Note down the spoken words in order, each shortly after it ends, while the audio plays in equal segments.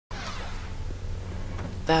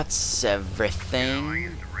that's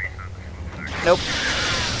everything. Nope.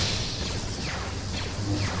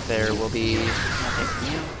 There will be nothing from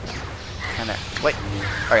you. And there. Wait.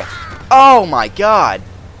 Okay. Oh my god!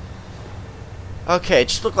 Okay, it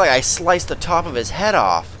just looked like I sliced the top of his head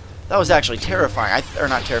off. That was actually terrifying. Or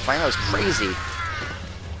not terrifying, that was crazy.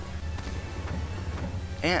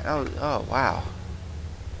 And, oh wow.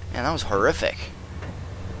 Man, that was horrific.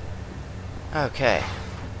 Okay.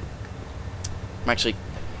 I'm actually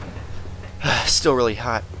still really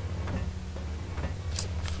hot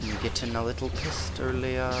from getting a little pissed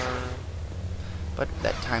earlier. But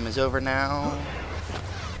that time is over now.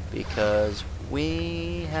 Because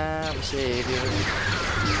we have a savior.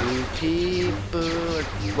 You people.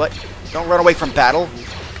 What? Don't run away from battle.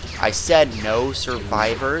 I said no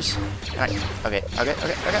survivors. And okay.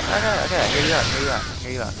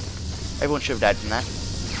 Here you are. Everyone should have died from that.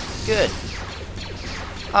 Good.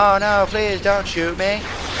 Oh no, please don't shoot me.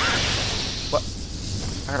 What?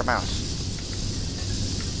 I heard a mouse.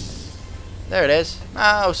 There it is.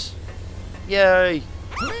 Mouse. Yay.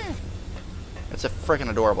 It's a freaking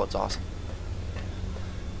adorable. It's awesome.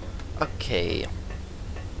 Okay.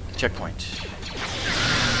 Checkpoint.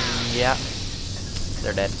 Yeah.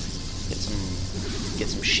 They're dead. Get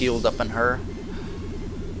some shield up in her.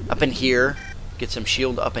 Up in here. Get some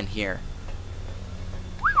shield up in here.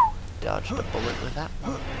 Dodged a bullet with that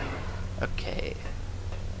one. Okay.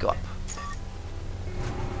 Go up.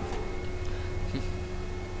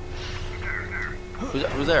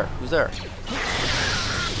 Who's there?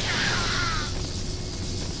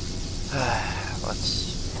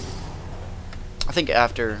 I think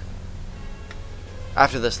after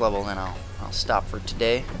this level, then I'll stop for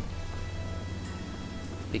today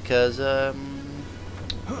because of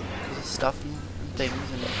stuff and things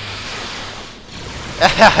and.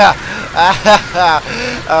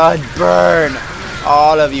 Oh, burn!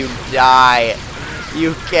 All of you die.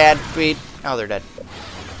 You can't beat. Oh, they're dead.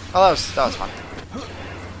 Oh, that was fun.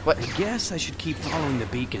 What? I guess I should keep following the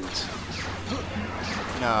beacons.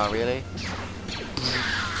 No, really?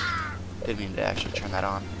 Didn't mean to actually turn that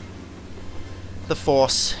on. The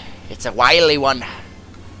Force. It's a wily one.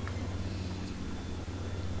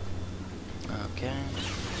 Okay.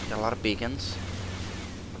 Got a lot of beacons.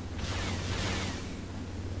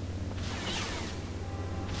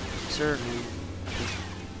 Sir,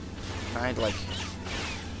 can I, like...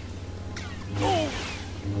 No,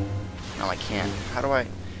 I can't. How do I...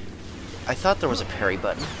 I thought there was a parry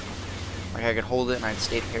button. Like I could hold it and I'd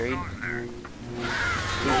stay parried.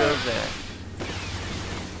 Who goes there?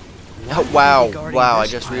 Oh, wow, I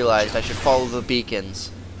just realized I should follow the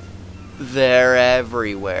beacons. They're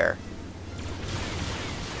everywhere.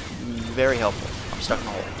 Very helpful. I'm stuck in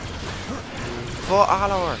a hole. For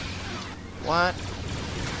honor! What?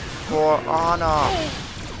 For honor!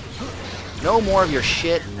 No more of your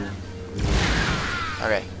shit.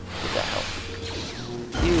 Okay, get that help.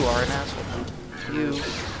 You are an asshole. You.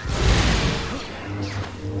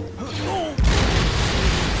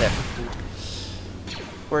 There.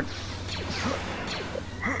 Word.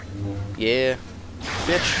 Yeah.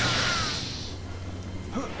 Bitch.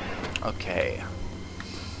 Okay.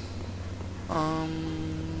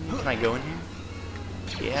 Can I go in here?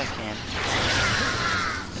 Yeah, I can.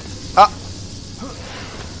 Ah!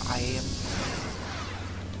 I am...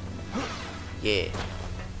 Yeah.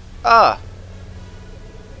 Ah!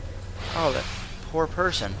 Oh, that poor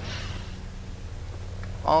person.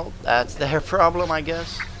 Oh, that's their problem, I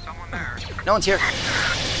guess. Someone there. No one's here.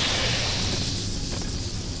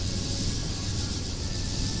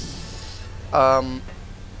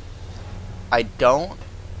 I don't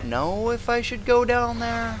know if I should go down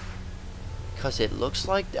there. Because it looks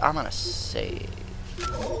like... I'm gonna save.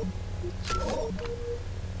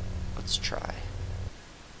 Let's try.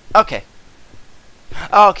 Okay.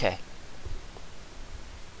 Okay.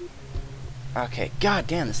 Okay. God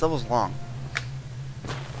damn, this level's long.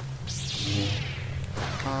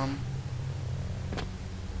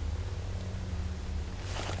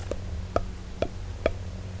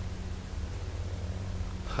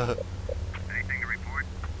 Anything to report?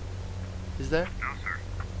 Is there? No, sir.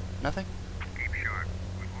 Nothing? Keep sharp.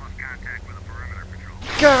 We've lost contact with a perimeter patrol.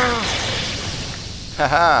 Go!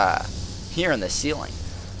 Haha! You're in the ceiling.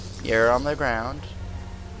 You're on the ground.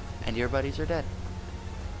 And your buddies are dead.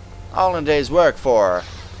 All in a day's work for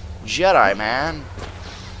Jedi, man.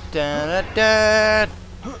 Da-da-da!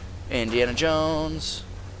 Indiana Jones.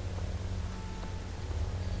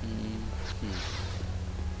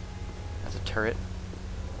 That's a turret.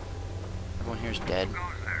 Everyone here's dead. Who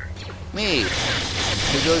goes there? Me!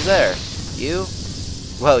 Who goes there? You?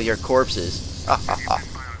 Well, your corpses. Ha ha ha.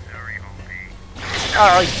 Found Zuri OP.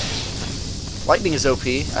 Lightning is OP.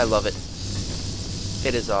 I love it.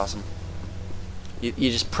 It is awesome.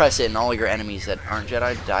 You just press it and all your enemies that aren't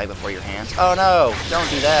Jedi die before your hands. Oh no! Don't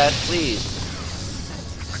do that, please.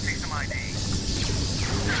 Let's see some ID.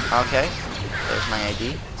 Okay. There's my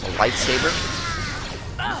ID. It's a lightsaber.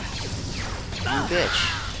 You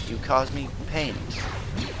bitch. You caused me pain.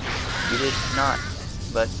 You did not.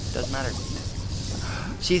 But doesn't matter.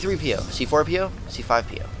 C3PO. C4PO?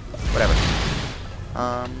 C5PO. Whatever.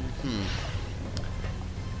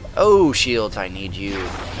 Oh, shields, I need you.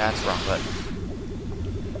 That's wrong button.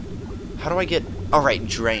 How do I get... Alright,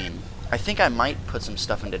 drain. I think I might put some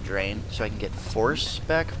stuff into drain so I can get force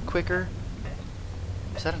back quicker.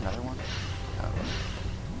 Is that another one?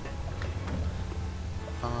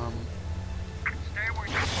 Oh.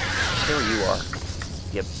 Stay where you are.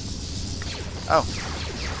 Yep. Oh.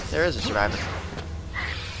 There is a survivor.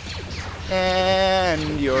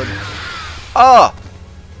 And you're... Oh!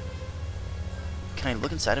 Can I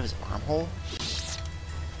look inside of his armhole?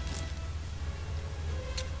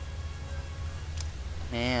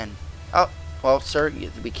 Man. Oh, well, sir,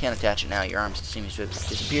 we can't attach it now. Your arm seems to have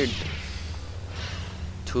disappeared.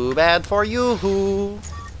 Too bad for you.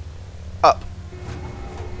 Up.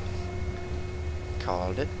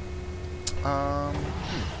 Called it.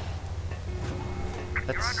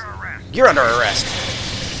 You're under arrest.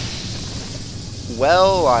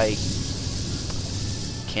 Well, I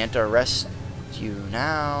can't arrest you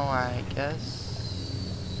now, I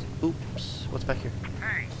guess. Oops. What's back here?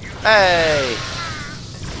 Hey!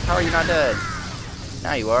 How are you not dead?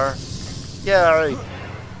 Now you are. Yay!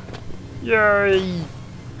 Yay!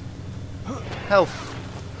 Health.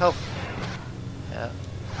 Health. Yeah.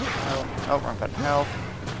 Oh, wrong button. Health.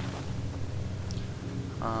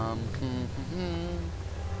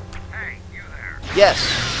 Hey, you there. Yes!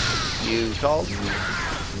 You called?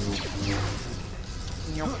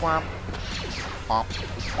 Womp. Womp.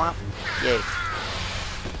 Womp. Yay.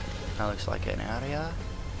 That looks like an area.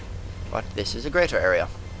 But this is a greater area.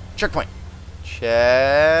 Checkpoint.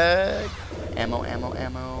 Check. Ammo, ammo,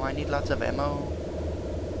 ammo. I need lots of ammo.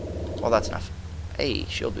 Well, that's enough. Hey,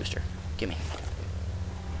 shield booster. Gimme.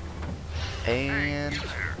 And...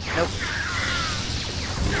 Nope.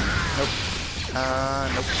 Nope.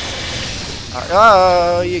 Nope.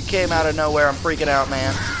 Oh, you came out of nowhere. I'm freaking out,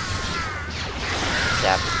 man.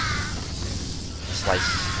 Zap. Slice.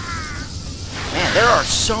 Man, there are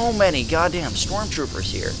so many goddamn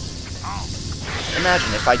stormtroopers here.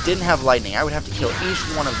 Imagine if I didn't have lightning, I would have to kill each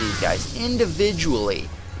one of these guys individually,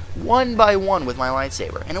 one by one with my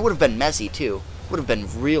lightsaber. And it would have been messy, too. It would have been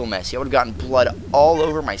real messy. I would have gotten blood all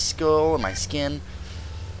over my skull and my skin.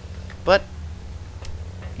 But,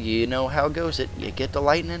 you know how it goes. You get the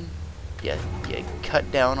lightning, you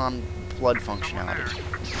cut down on blood functionality.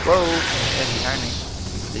 Whoa, that's behind me.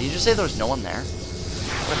 Did you just say there was no one there?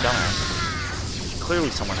 What a dumbass. There's clearly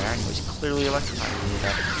someone there, and he was clearly electrifying me.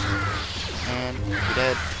 And you're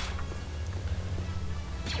dead.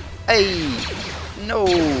 Hey! No!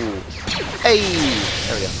 Hey!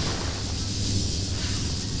 There we go.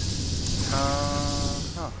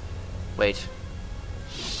 Huh. Wait.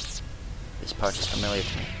 This part is familiar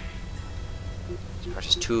to me. This part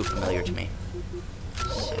is too familiar to me.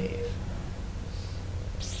 Save.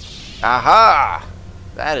 Aha!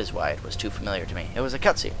 That is why it was too familiar to me. It was a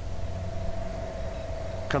cutscene.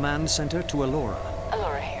 Command center to Alora.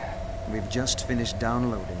 Alora here. We've just finished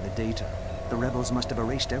downloading the data. The rebels must have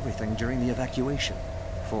erased everything during the evacuation.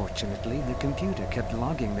 Fortunately, the computer kept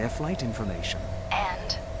logging their flight information.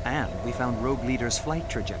 And we found Rogue Leader's flight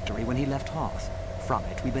trajectory when he left Hoth. From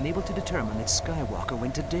it, we've been able to determine that Skywalker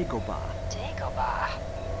went to Dagobah. Dagobah.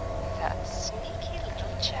 That sneaky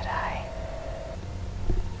little Jedi.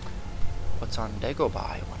 What's on Dagobah,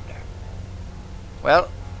 I wonder? Well...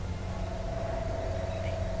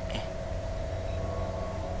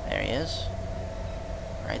 There he is.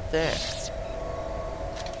 Right there.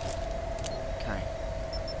 Okay.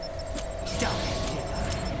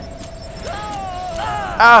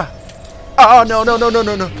 Ah! Oh, no, no, no, no,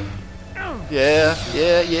 no, no. Yeah.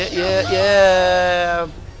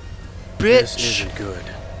 Bitch! This isn't good.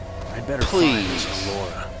 I'd better Please. find this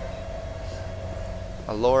Alora.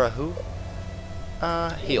 Alora who?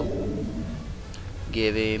 Heal.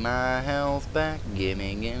 Give me my health back. Give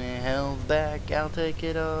me health back. I'll take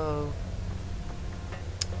it all.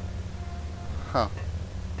 Huh.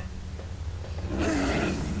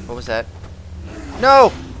 What was that?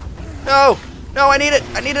 No! No! No, I need it!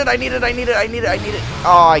 I need it! I need it! I need it! I need it! I need it!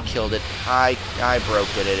 Oh, I killed it. I broke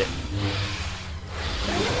it at it.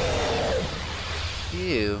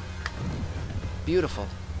 Ew. Beautiful.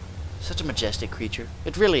 Such a majestic creature.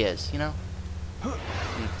 It really is, you know?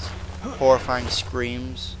 Its horrifying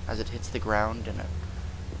screams as it hits the ground in a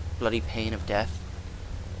bloody pain of death.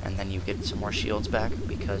 And then you get some more shields back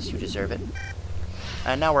because you deserve it.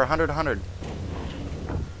 And now we're 100.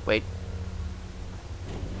 Wait.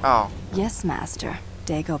 Oh. Yes, Master.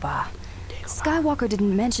 Dagobah. Skywalker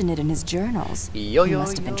didn't mention it in his journals. He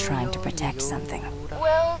must have been trying to protect something.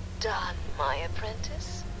 Well done, my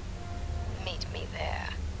apprentice. Meet me there.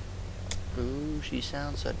 Ooh, she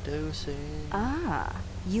sounds seducing. Ah,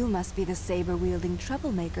 you must be the saber-wielding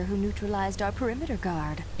troublemaker who neutralized our perimeter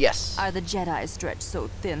guard. Yes. Are the Jedi stretched so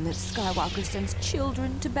thin that Skywalker sends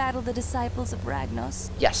children to battle the disciples of Ragnos?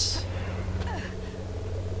 Yes.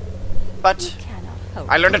 But Cannot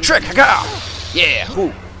hope I learned a trick. Haga! Yeah.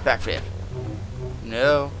 Ooh, backflip.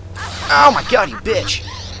 No. Oh my god, you bitch.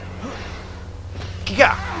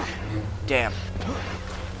 Haga! Damn.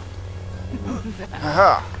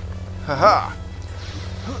 Haha. Haha.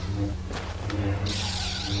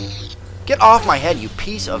 Get off my head, you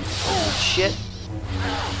piece of shit.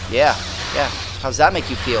 Yeah. How's that make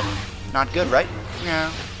you feel? Not good, right?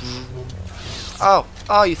 Yeah.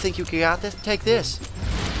 Oh, you think you got this? Take this.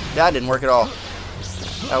 That didn't work at all.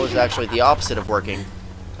 That was actually the opposite of working.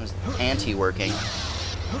 It was anti-working.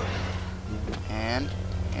 And,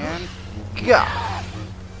 God.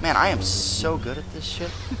 Man, I am so good at this shit.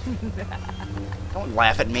 Don't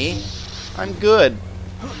laugh at me. I'm good.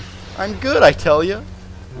 I'm good, I tell you.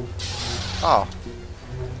 Oh.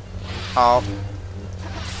 Oh,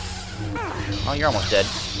 you're almost dead.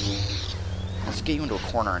 Let's get you into a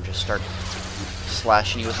corner and just start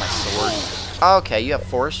slashing you with my sword. Okay, you have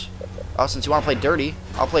force. Oh, since you want to play dirty,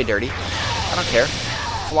 I'll play dirty. I don't care.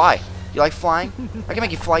 Fly. You like flying? I can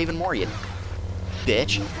make you fly even more, you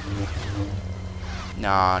bitch.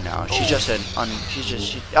 No. She's just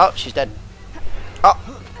oh, she's dead. Oh.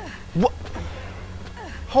 What?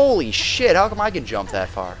 Holy shit, how come I can jump that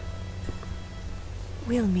far?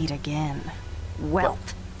 We'll meet again. Whelp.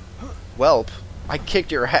 Welp, I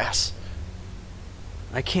kicked your ass.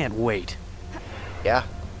 I can't wait. Yeah.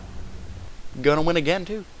 Gonna win again,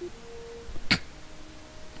 too.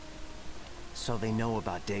 So they know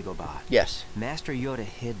about Dagobah. Yes. Master Yoda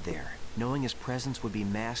hid there, knowing his presence would be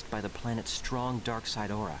masked by the planet's strong dark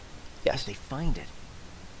side aura. Yes. If they find it.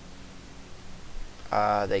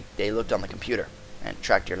 They looked on the computer and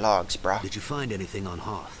tracked your logs, brah. Did you find anything on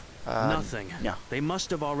Hoth? Nothing. No. They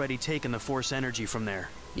must have already taken the Force energy from there.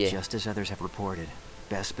 Yeah. Just as others have reported.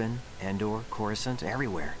 Bespin, Endor, Coruscant,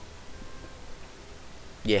 everywhere.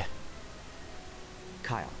 Yeah.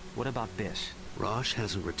 Kyle, what about Biss? Rosh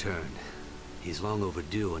hasn't returned. He's long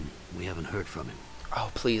overdue, and we haven't heard from him.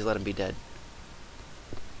 Oh, please let him be dead.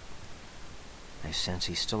 I sense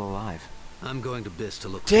he's still alive. I'm going to Biss to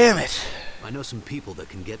look. Damn it! I know some people that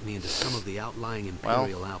can get me into some of the outlying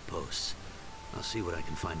Imperial outposts. I'll see what I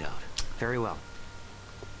can find out. Very well.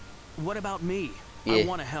 What about me? Yeah. I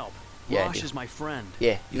want to help. Yeah, Rosh dude. is my friend.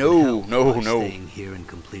 Yeah. You No. can help by staying here and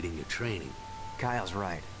completing your training. Kyle's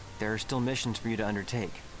right. There are still missions for you to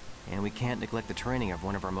undertake. And we can't neglect the training of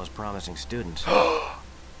one of our most promising students.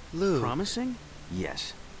 Luke. Promising?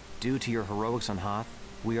 Yes. Due to your heroics on Hoth,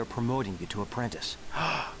 we are promoting you to apprentice.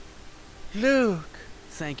 Luke.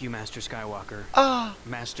 Thank you, Master Skywalker. Ah.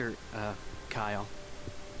 Master, Kyle.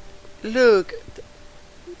 Luke.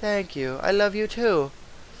 Thank you. I love you too.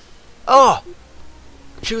 Oh!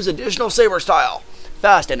 Choose additional saber style.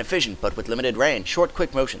 Fast and efficient, but with limited range. Short,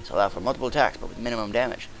 quick motions allow for multiple attacks, but with minimum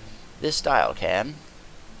damage. This style can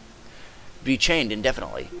be chained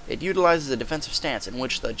indefinitely. It utilizes a defensive stance in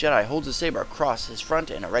which the Jedi holds his saber across his front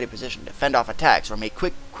in a ready position to fend off attacks or make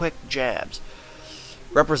quick jabs.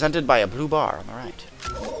 Represented by a blue bar on the right.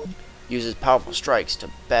 Uses powerful strikes to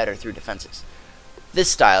batter through defenses. This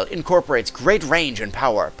style incorporates great range and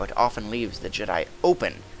power, but often leaves the Jedi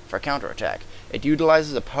open for counterattack. It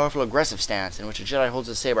utilizes a powerful aggressive stance in which a Jedi holds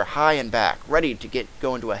his saber high and back, ready to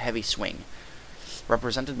go into a heavy swing.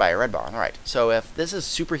 Represented by a red bar on the right. So if this is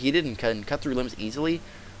superheated and can cut through limbs easily,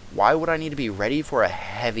 why would I need to be ready for a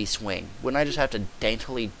heavy swing? Wouldn't I just have to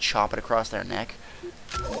daintily chop it across their neck?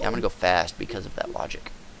 Yeah, I'm gonna go fast because of that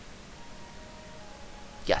logic.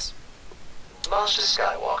 Yes. Master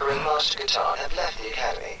Skywalker and Master Katan have left the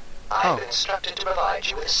Academy. I've been instructed to provide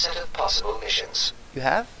you with a set of possible missions. You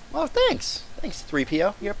have? Oh, thanks. Thanks,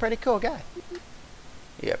 3PO. You're a pretty cool guy.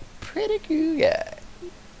 You're a pretty cool guy.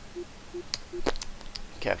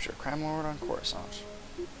 Capture a crime lord on Coruscant.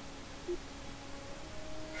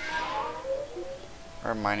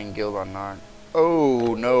 Or mining guild on Narn.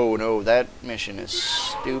 Oh, no. That mission is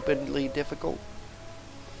stupidly difficult.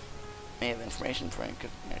 May have information for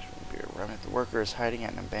information from the Bureau. Remnant. The worker is hiding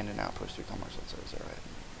at an abandoned outpost 3 kilometers outside.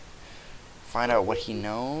 find out what he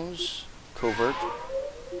knows. Covert.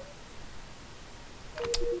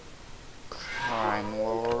 Crime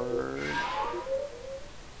Lord.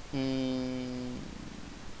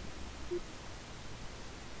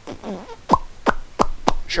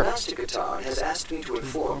 Sure. Master Katan has asked me to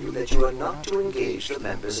inform you that you are not to engage the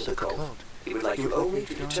members of the cult. He would like you only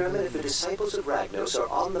to determine if the disciples of Ragnos are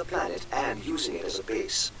on the planet and using it as a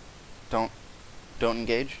base. Don't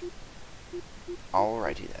engage?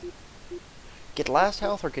 Alrighty then. Get last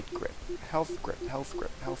health or get grip? Health, grip, health,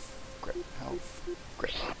 grip, health, grip, health,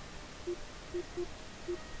 grip.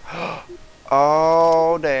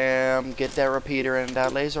 Oh, damn. Get that repeater and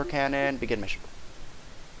that laser cannon. Begin mission.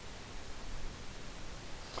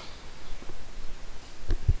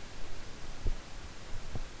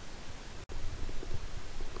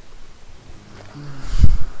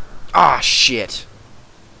 Ah, shit.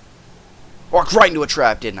 Walked right into a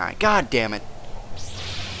trap, didn't I? God damn it.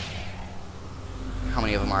 How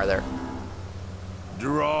many of them are there?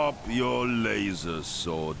 Drop your laser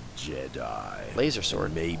sword, Jedi. Laser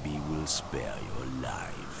sword? Maybe we'll spare your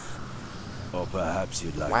life. Or perhaps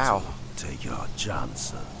you'd like Wow. to take your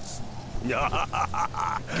chances.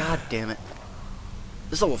 God damn it.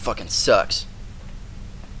 This level fucking sucks.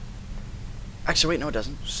 Actually, wait, no it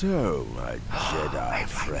doesn't. So, my Jedi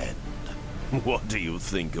friend, what do you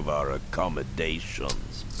think of our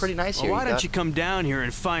accommodations? Pretty nice here. Well, why don't you come down here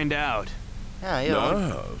and find out? Yeah, yeah.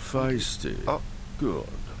 Ah, feisty. Oh. Good.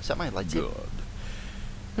 Is that my lightsaber? Good.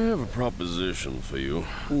 I have a proposition for you.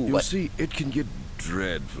 Ooh, you what? see, it can get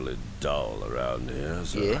dreadfully dull around here,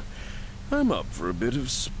 so Yeah? I'm up for a bit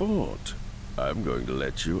of sport. I'm going to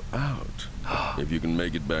let you out. If you can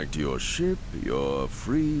make it back to your ship, you're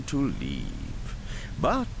free to leave.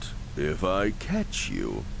 But if I catch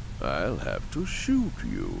you, I'll have to shoot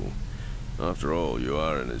you. After all, you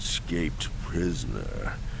are an escaped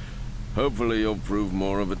prisoner. Hopefully you'll prove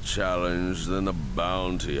more of a challenge than the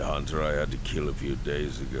bounty hunter I had to kill a few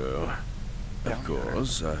days ago. Of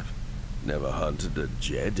course, I've never hunted a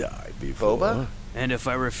Jedi before. Boba? And if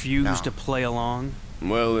I refuse No. to play along?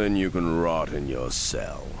 Well, then you can rot in your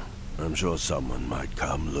cell. I'm sure someone might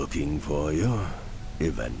come looking for you.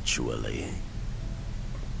 Eventually.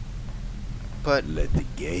 But Let the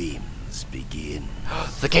games begin.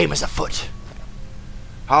 the game is afoot.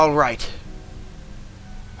 Alright.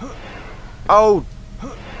 Oh,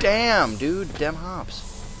 damn, dude. Dem hops.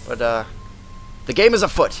 But, the game is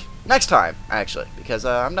afoot. Next time, actually. Because,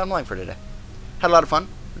 I'm done playing for today. Had a lot of fun.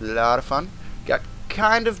 Got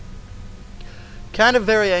kind of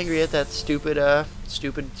very angry at that stupid AT-AT.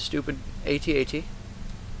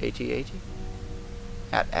 AT-AT?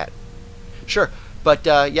 At. Sure. But,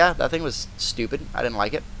 yeah, that thing was stupid. I didn't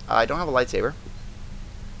like it. I don't have a lightsaber.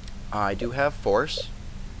 I do have Force.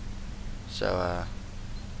 So,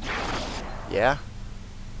 yeah.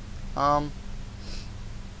 Well,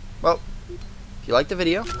 if you liked the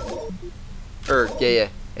video,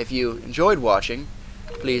 if you enjoyed watching,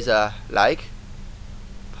 please, like,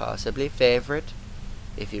 possibly favorite,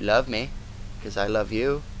 if you love me, because I love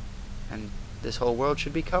you, and this whole world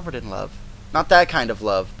should be covered in love. Not that kind of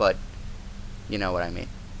love, but you know what I mean.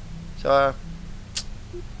 So,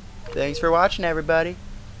 thanks for watching, everybody.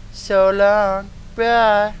 So long.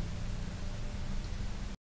 Bye.